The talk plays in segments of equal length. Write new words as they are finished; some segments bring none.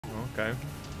Okay.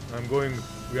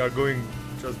 We are going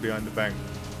just behind the bank,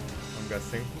 I'm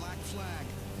guessing. Black flag,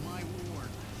 my ward.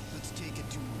 Let's take it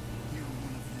to him. You're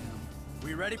one of them.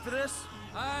 We ready for this?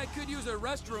 I could use a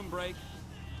restroom break.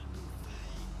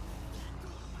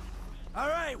 All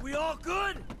right, we all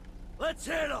good? Let's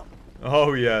hit them.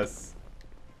 Oh yes.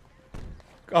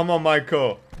 Come on,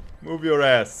 Michael. Move your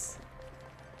ass.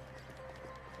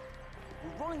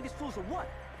 We're rolling these fools or what?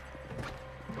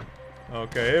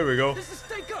 Okay, here we go. This is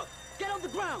Stinko. Get on the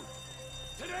ground.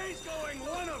 Today's going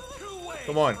one of two ways.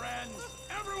 Come on. Friends.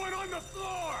 Everyone on the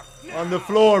floor. Now. On the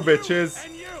floor, bitches.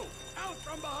 And you, out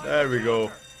from behind There we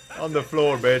go. That's On the it.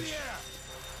 floor, Hands in bitch. the air.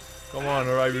 Come on,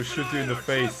 or I will Keep shoot an you eye in the on our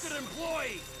face. trusted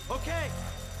employee. Okay,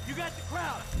 you got the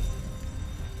crowd.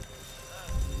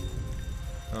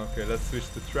 Okay, let's switch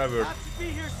to Trevor. Cops should be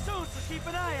here soon, so keep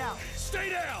an eye out. Stay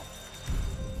down.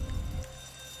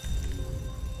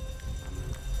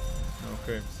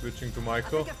 Okay, switching to I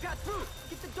Michael. think I've got through.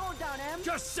 Get the door down, Em.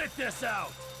 Just sit this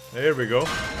out. Here we go.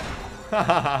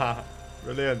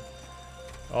 Brilliant.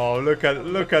 Oh, look at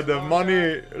the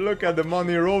money. Look at the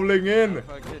money rolling in. If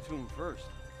I get to him first.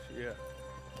 Yeah.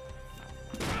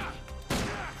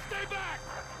 Stay back.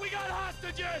 We got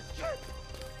hostages.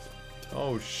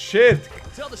 Oh shit.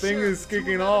 Tell the Thing sheriff is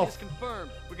kicking 211 off. is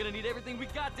confirmed. We're gonna need everything we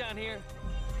got down here.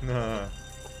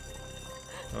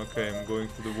 Okay, I'm going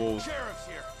to the walls. Sheriff's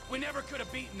here. We never could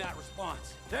have beaten that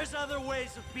response. There's other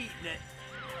ways of beating it.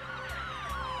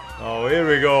 Oh, here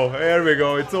we go. Here we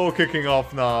go. It's all kicking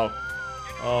off now.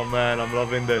 Oh man, I'm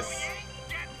loving this.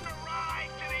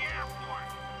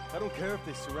 I don't care if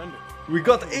they surrender. We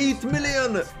got $8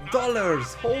 million.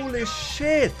 Holy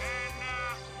shit.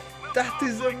 That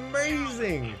is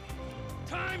amazing.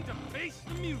 Time to face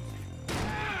the music.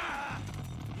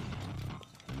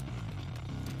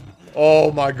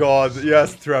 Oh my god.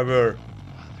 Yes, Trevor.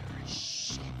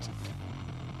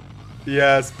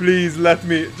 Yes, please let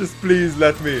me. Just please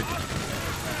let me.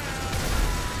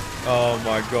 Oh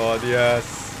my god,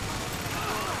 yes.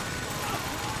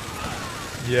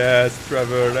 Yes,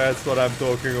 Trevor, that's what I'm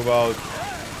talking about.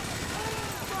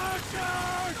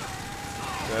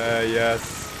 Yeah,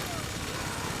 yes.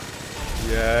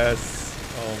 Yes.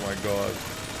 Oh my god.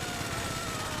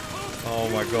 Oh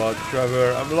my god,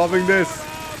 Trevor, I'm loving this.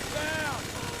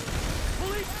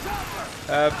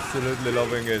 Absolutely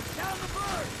loving it.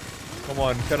 Come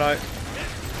on, can I?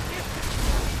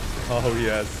 Oh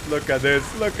yes, look at this,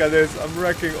 I'm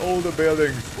wrecking all the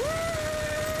buildings.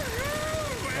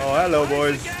 Oh, hello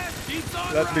boys.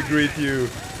 Let me greet you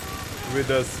with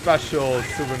a special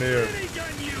souvenir.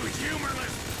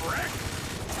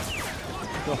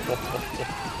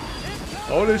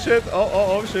 Holy shit,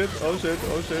 oh shit,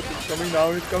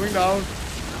 it's coming down.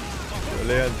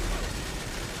 Brilliant.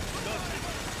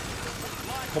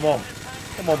 Come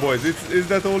on boys, is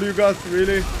that all you got,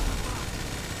 really?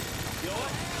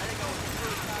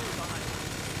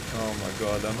 Oh my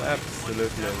god, I'm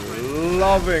absolutely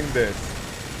loving this.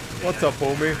 What's up,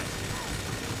 homie?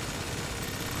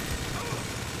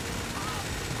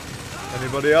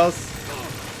 Anybody else?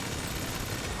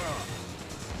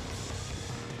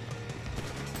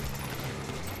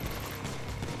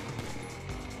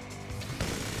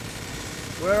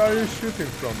 Where are you shooting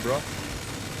from, bro?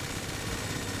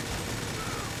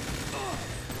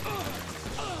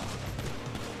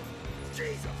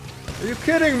 Are you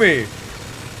kidding me?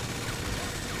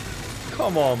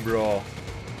 Come on, bro.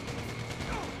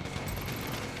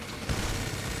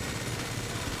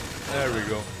 There we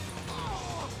go.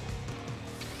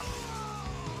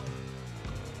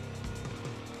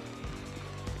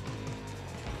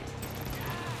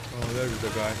 Oh, there's the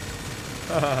guy.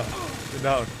 Get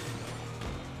down.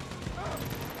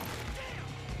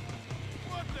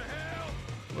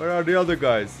 Where are the other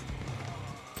guys?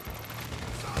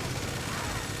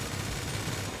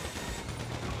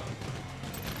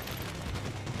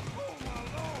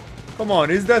 Come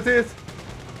on, is that it?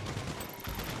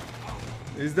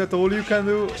 Is that all you can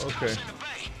do? Okay.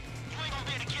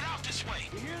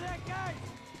 You hear that, guys?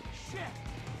 Shit!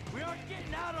 We aren't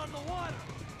getting out on the water.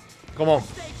 Come on.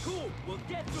 Stay cool. We'll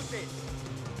get through this.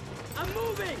 I'm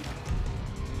moving.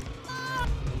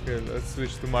 Okay, let's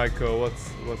switch to Michael. What's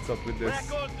up with We're this? not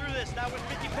going through this. Not with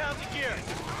 50 pounds of gear.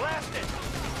 Blast it.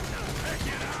 Pick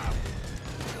it up.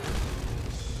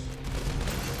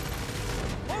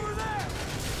 Over there.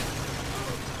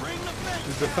 Bring the fence.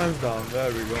 Is the fence down?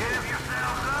 There we go.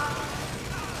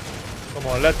 Come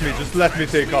on, let me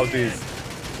take out these.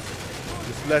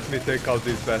 Just let me take out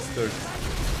these bastards.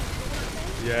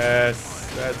 Yes,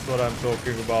 that's what I'm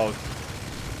talking about.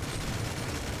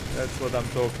 That's what I'm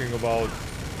talking about.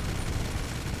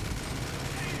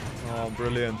 Oh,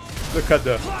 brilliant. Look at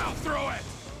the Plow through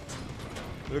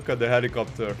it. look at the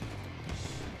helicopter.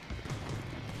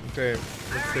 Okay,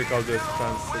 let's take out this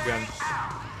fence again.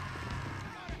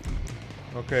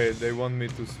 Okay, they want me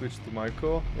to switch to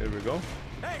Michael. Here we go.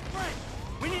 Hey, Frank,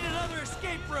 we need another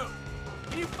escape route.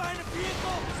 Can you find a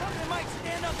vehicle? Something might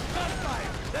stand up to gunfire.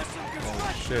 There's some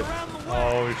construction Shit. around the way.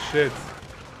 Oh shit.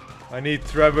 I need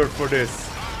Trevor for this.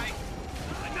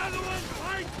 Another one,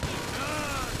 Frank.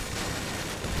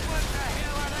 What the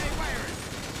hell are they wearing?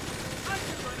 I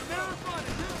can run a marathon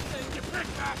in this thing, you prick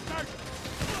bastard.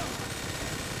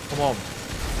 Come on.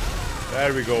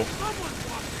 There we go. Someone's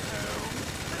walking down.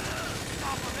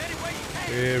 Stop them any way you can.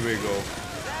 Here we go.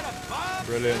 Is that a bomb?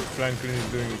 Brilliant. Franklin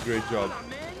is doing a great job. Come on,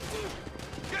 man.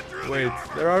 Get through the Wait,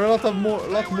 armor. there are a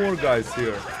lot more guys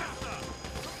here.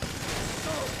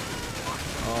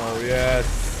 Oh yes,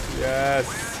 yes.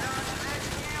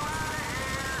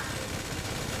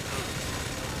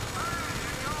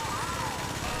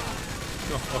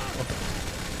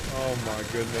 Oh my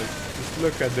goodness. Just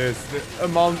look at this. The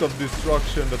amount of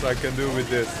destruction that I can do with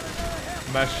this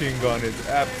machine gun is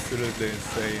absolutely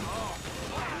insane.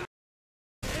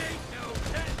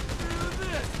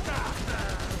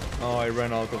 Oh, I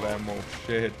ran out of ammo.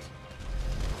 Shit.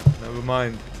 Never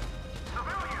mind.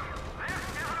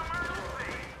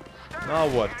 Now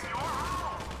what?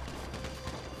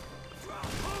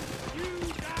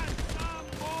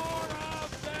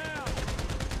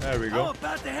 There we I'm go.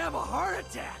 about to have a heart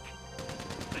attack.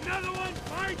 Another one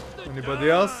bites the Anybody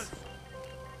dust. else?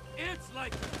 It's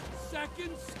like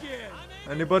second skin.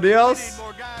 Anybody else?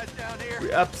 More guys down here.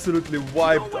 We absolutely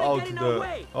wiped way, out get in our the.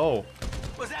 way. Oh,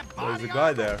 Was that there's body a guy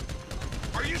armor? there.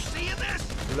 Are you seeing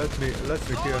this? Let me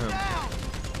kill him. Down.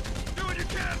 Do what you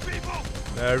can, people.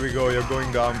 There we go. You're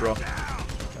going down, bro.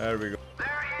 There we go.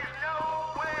 There is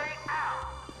no way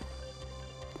out.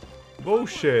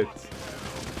 Bullshit.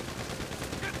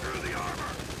 Get through the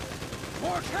armor.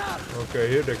 More cops. Okay,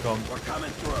 here they come. We're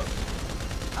coming through.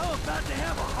 I'm about to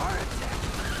have a heart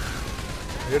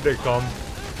attack. Here they come.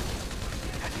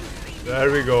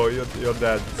 There we go. You're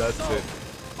dead. That's so it.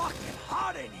 fucking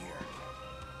hot in here.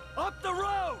 Up the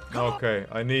road. Come Okay,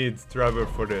 I need Trevor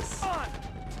for this. on.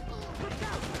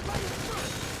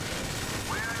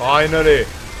 Finally,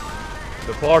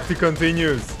 the party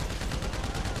continues.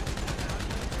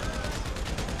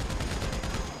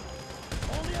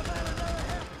 Only about another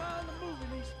half mile to move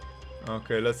in these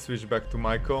Okay, let's switch back to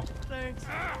Michael. things.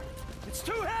 It's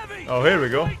too heavy. Oh, here we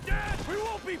go. Like that, we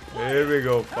won't be playing. Here we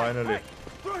go. Finally. Hey,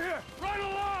 through here, right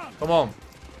along. Come on.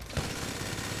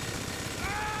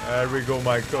 There we go,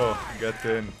 Michael. Get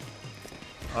in.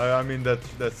 I mean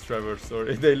that's Trevor.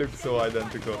 Sorry, they look so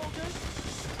identical.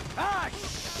 Ah,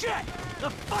 shit! The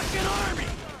fucking army.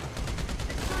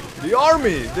 The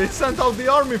army! They sent out the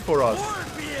army for us. War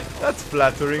vehicle. That's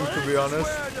flattering, to be honest.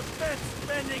 Where defense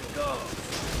spending goes.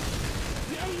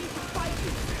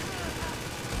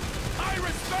 I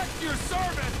respect your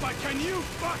service, but can you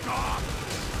fuck off?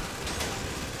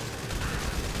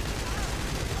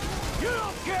 You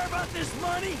don't care about this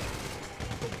money?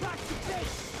 Back to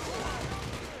base.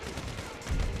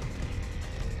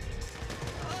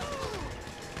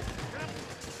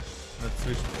 Let's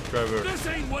switch to Trevor. This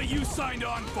ain't what you signed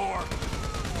on for.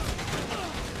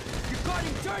 You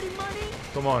guarding dirty money?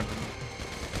 Come on.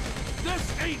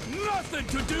 This ain't nothing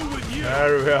to do with you.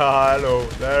 There we are. Hello.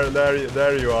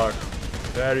 There you are.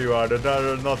 There you are.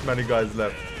 There are not many guys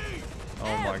left.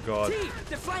 Oh my god.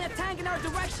 They're flying a tank in our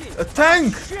direction. A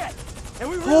tank! Shit! And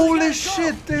we really Holy gotta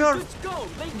shit, go. they are- Let's go.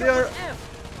 Link they up are- with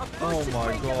F. I'll push Oh this my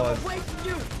way, get them God. away from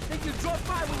you. They can draw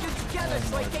fire when you're together, Oh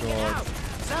so I my can God. get out.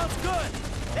 Sounds good.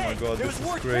 Oh my god, There was this is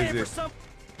work planned crazy. for some.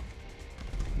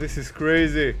 This is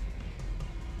crazy.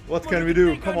 What can we Think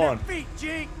do? Come their on. Feet,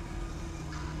 G.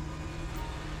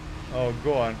 Oh,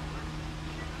 go on.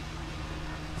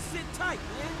 Sit tight,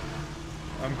 man.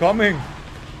 I'm coming.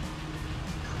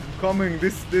 I'm coming.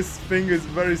 This thing is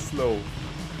very slow.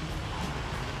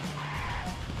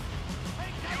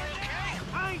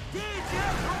 I ain't dead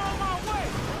yet. I'm on my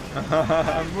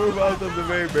way. Move out of the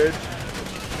way, bitch.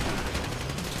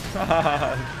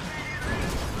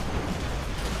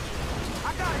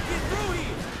 I gotta get through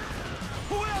here.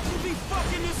 Who else will be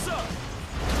fucking this up?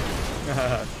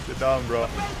 Sit down, bro.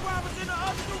 Bank robbers in the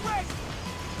other direction.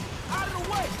 Out of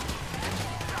the way.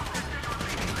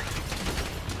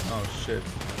 Oh shit.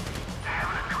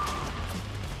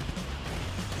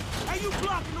 Hey, you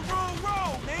blocking the wrong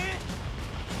road, man.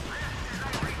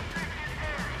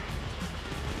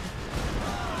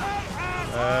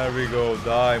 There we go.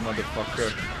 Die,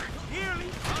 motherfucker. Nearly.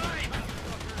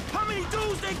 How many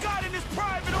dudes they got in this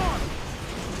private army?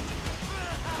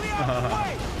 Clear out the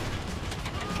way.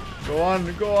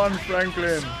 Go on,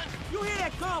 Franklin. You hear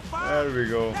that gunfire? There we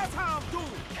go. That's how I'm doing.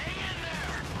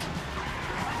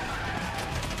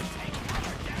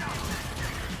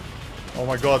 Oh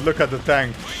my god, look at the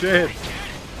tank. Shit.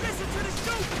 Listen to the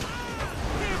shooting.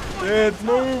 Shit,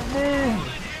 move.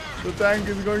 The tank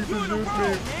is going to shoot me.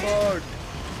 Fuck.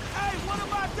 Hey, what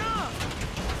have I done?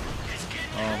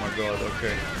 Oh my god,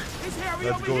 okay. It's Harry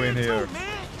Let's over go in here. Too,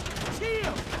 man.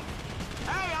 Chill.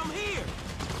 Hey, I'm here.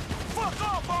 Fuck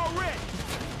off already.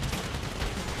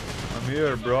 I'm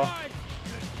here, bro.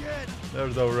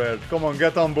 There's our red. Come on,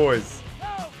 get on, boys.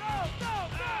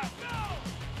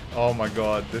 Oh my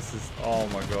god, this is... Oh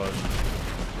my god.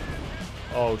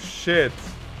 Oh shit.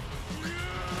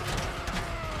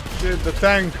 Shit, the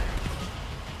tank.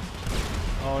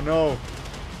 Oh no.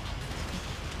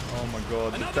 Oh my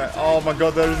god, the tank. Oh my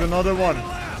god, there is another one.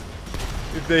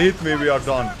 If they hit me, we are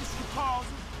done.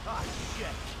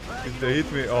 If they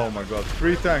hit me, oh my god.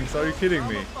 3 tanks, are you kidding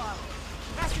me?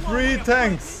 3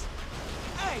 tanks!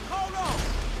 Hey, hold on.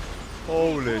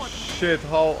 Holy shit,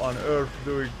 how on earth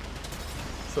do we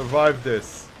survive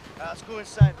this? Let's go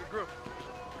inside the group.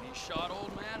 You shot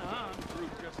old man, huh?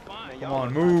 Group just fine. Come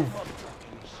on, move!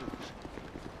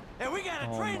 Hey, we got a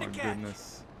Oh train my to catch.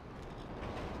 goodness.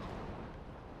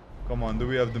 Come on, do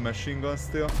we have the machine gun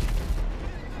still?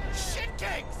 Shit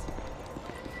cakes.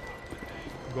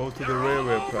 Go to the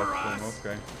railway platform,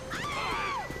 okay.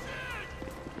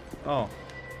 Oh.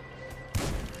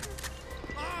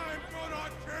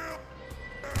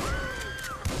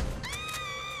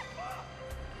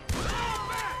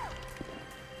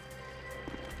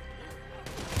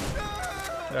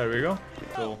 There we go.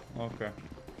 Cool. Okay.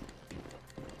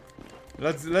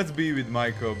 Let's be with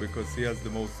Michael because he has the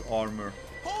most armor.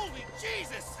 Holy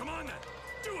Jesus! Come on then.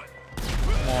 Do it.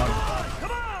 Come on.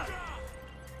 Come on!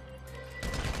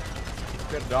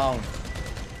 Get down.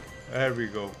 There we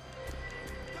go.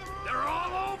 They're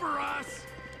all over us.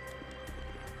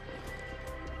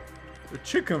 The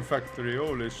chicken factory.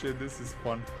 Holy shit, this is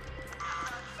fun.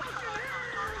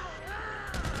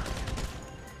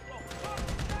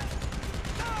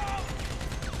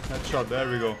 Headshot, there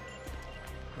we go.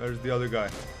 Where's the other guy?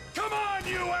 Come on,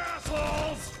 you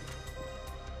assholes!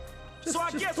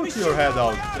 Just put your head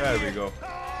out. There we go.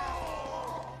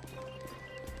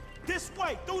 This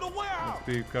way, through the warehouse.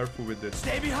 Let's be careful with this.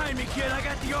 Stay behind me, kid. I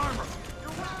got the armor.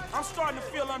 I'm starting to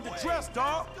feel underdressed,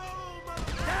 dog.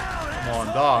 Come on,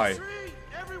 die.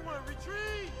 Everyone,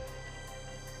 retreat.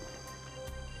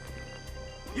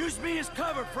 Use me as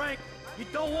cover, Frank. You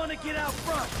don't want to get out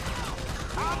front.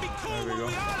 I'll be cool There we when go.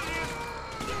 we out of here.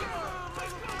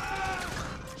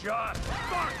 Just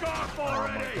fuck off Oh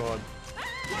already. my god. What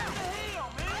the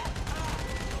hell, man?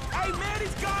 Hey, man,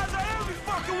 these guys are every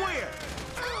fucking where.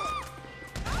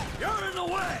 You're in the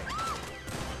way.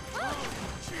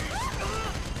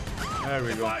 There we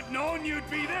If go. I'd known you'd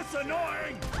be this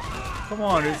annoying. Come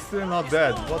on, he's still not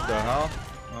dead. What the hell?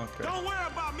 Okay. Don't worry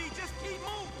about me, just keep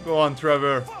moving. Go on,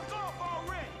 Trevor. Fuck off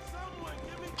already. Someone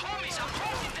give me Homies, I'm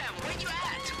holding them. Where you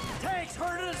at? Tanks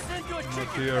herded us into a Not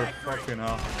chicken here. factory. Fucking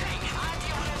hell. Hey, I'm the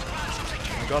only boxes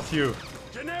I I got you.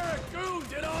 Generic goon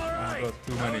did all I right. got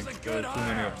too That many. was a There's good too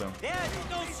many hire. of them. Yeah, if you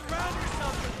don't surround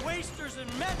yourself with wasters and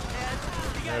meth heads,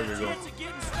 you got There a we go. chance of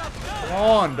getting stuff done. Come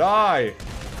on, die!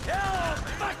 Hell,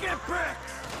 fucking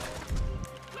pricks!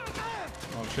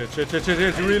 Oh shit,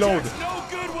 reload! It's no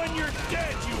good when you're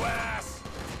dead, you ass!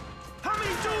 How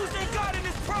many dudes they got in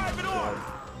this private order?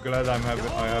 Glad I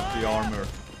have the armor.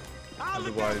 I'll look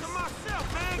Otherwise, after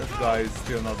myself, man. that Go. guy is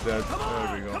still not dead. Come There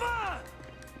on, we go. come on!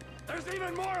 There's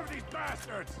even more of these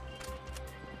bastards!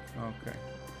 Okay.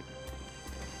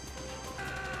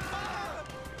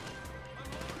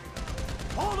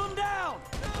 Hold them down!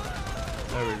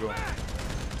 There we go.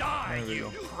 Die, There we you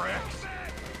go. pricks!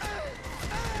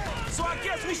 So I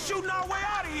guess we shooting our way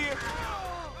out of here.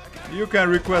 You can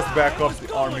request backup, It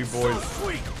was army going so boys.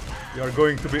 sweet. You are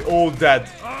going to be all dead.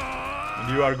 Ah,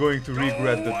 And you are going to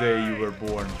regret the day you were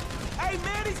born. Hey,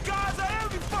 man, these guys are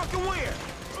every fucking where.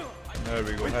 There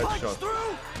we go, punch headshot.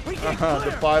 through! We get The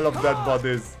clear. pile of Come dead on.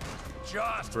 bodies.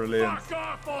 Just Brilliant. fuck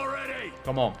off already!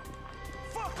 Come on.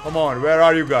 Fuck Come on, where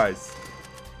are you guys?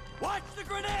 Watch the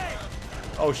grenade!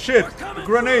 Oh shit! We're coming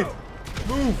Grenade!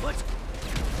 through. Move! Let's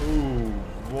Ooh,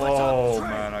 up, whoa, Trey?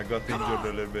 man, I got Come injured on.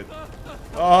 a little bit.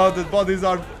 Oh, the bodies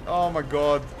are... Oh my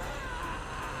god.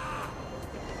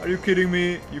 Are you kidding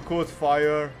me? You caught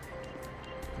fire?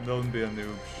 Don't be a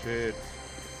noob. Shit.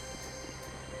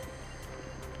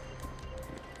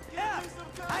 Yeah!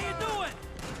 How you doing?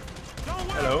 Don't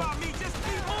worry Hello? about me, just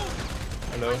keep moving.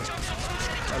 Hello?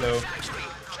 Hello? Factory.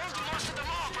 Aim for most of them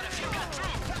all, but if you got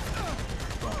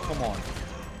through. Oh, come on.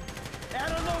 I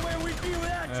don't know where we be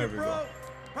without There you, we bro. go.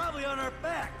 Probably on our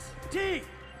backs. G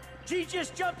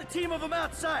just jumped a team of them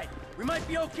outside. We might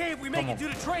be okay if we make Come it on.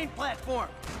 to the train platform.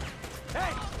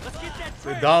 Hey, let's get that Stay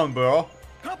train. down, bro.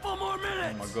 Couple more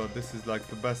minutes. Oh my god, this is like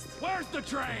the best Where's the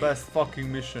train? best fucking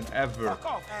mission ever. Fuck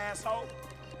off, asshole.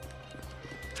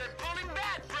 They're pulling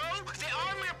back, bro. The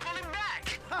army are pulling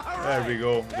back. All There right. we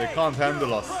go. They Hey, can't you're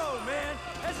handle a us. pro, man.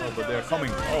 As Oh, if but there they're was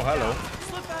coming. ever Oh, any hello. doubt.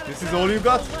 Slip out of This is town all you and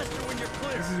got? call Lester when you're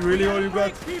clear. This is really We all got you a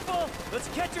break, got? people. Let's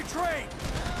catch a train.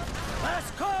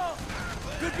 Last call.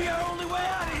 Could be our only way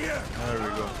out of here. There we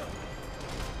go.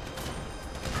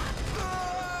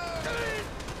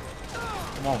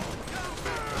 Come on.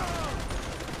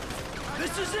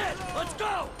 This is it. Let's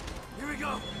go. Here we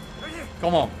go. Right here.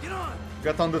 Come on. Get on.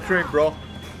 Get on the train, bro.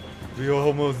 We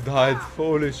almost died.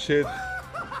 Holy shit.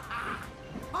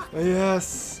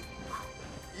 Yes.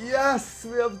 Yes,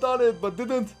 we have done it, but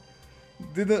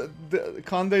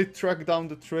can't they track down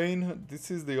the train?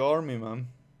 This is the army, man.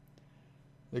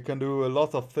 They can do a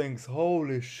lot of things.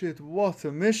 Holy shit, what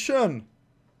a mission!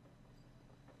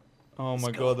 Oh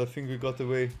my god, I think we got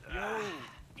away.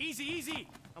 Easy, easy.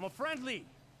 I'm a friendly.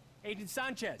 Agent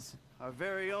Sanchez. Our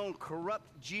very own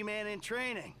corrupt G-man in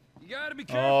training. You gotta be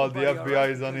careful, Oh, the buddy, all FBI right?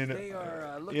 is on Because in they it.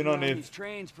 are looking In on around it these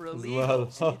trains for as illegals. well. And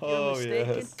if you're Oh,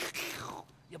 mistaken, yes.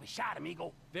 you'll be shot,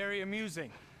 amigo. Very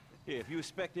amusing. Yeah, if you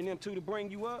expecting them two to bring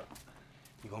you up,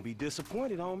 you're gonna be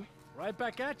disappointed, homie. Right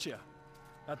back at you.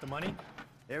 Got the money?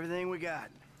 Everything we got.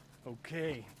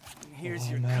 Okay. Here's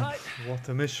Oh your man, cut. what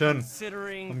a mission.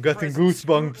 Considering I'm getting present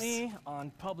goosebumps. scrutiny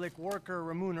on public worker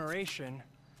remuneration,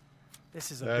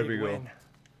 this is a There big we go. win.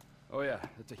 Oh yeah,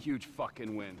 that's a huge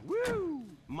fucking win. Woo!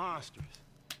 Monsters.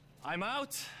 I'm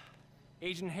out.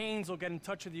 Agent Haynes will get in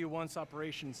touch with you once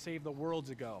Operation Save the World's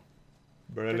ago.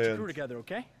 Get your crew Brilliant. together,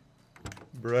 okay?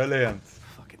 Brilliant.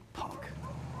 Fucking punk.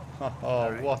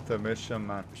 Oh, what a mission,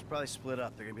 man. We should probably split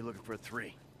up. They're gonna be looking for a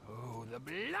 3. Oh, the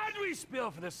blood we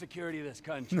spill for the security of this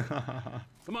country.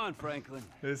 Come on, Franklin.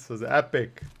 This was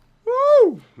epic.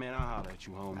 Woo! Man, I'll holler at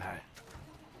you, homie.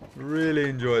 Really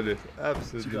enjoyed it.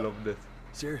 Absolutely loved it.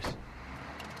 Serious.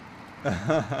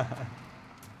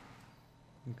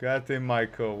 Get him,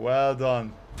 Michael. Well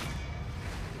done.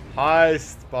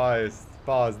 Heist, passed.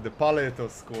 The Paleto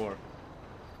score.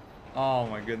 Oh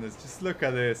my goodness, just look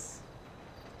at this.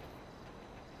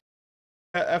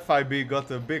 FIB got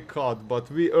a big cut, but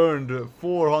we earned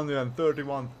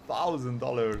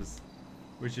 $431,000,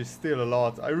 which is still a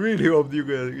lot. I really hope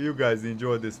you guys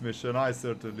enjoyed this mission. I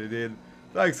certainly did.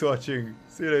 Thanks for watching.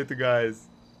 See you later, guys.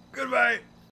 Goodbye.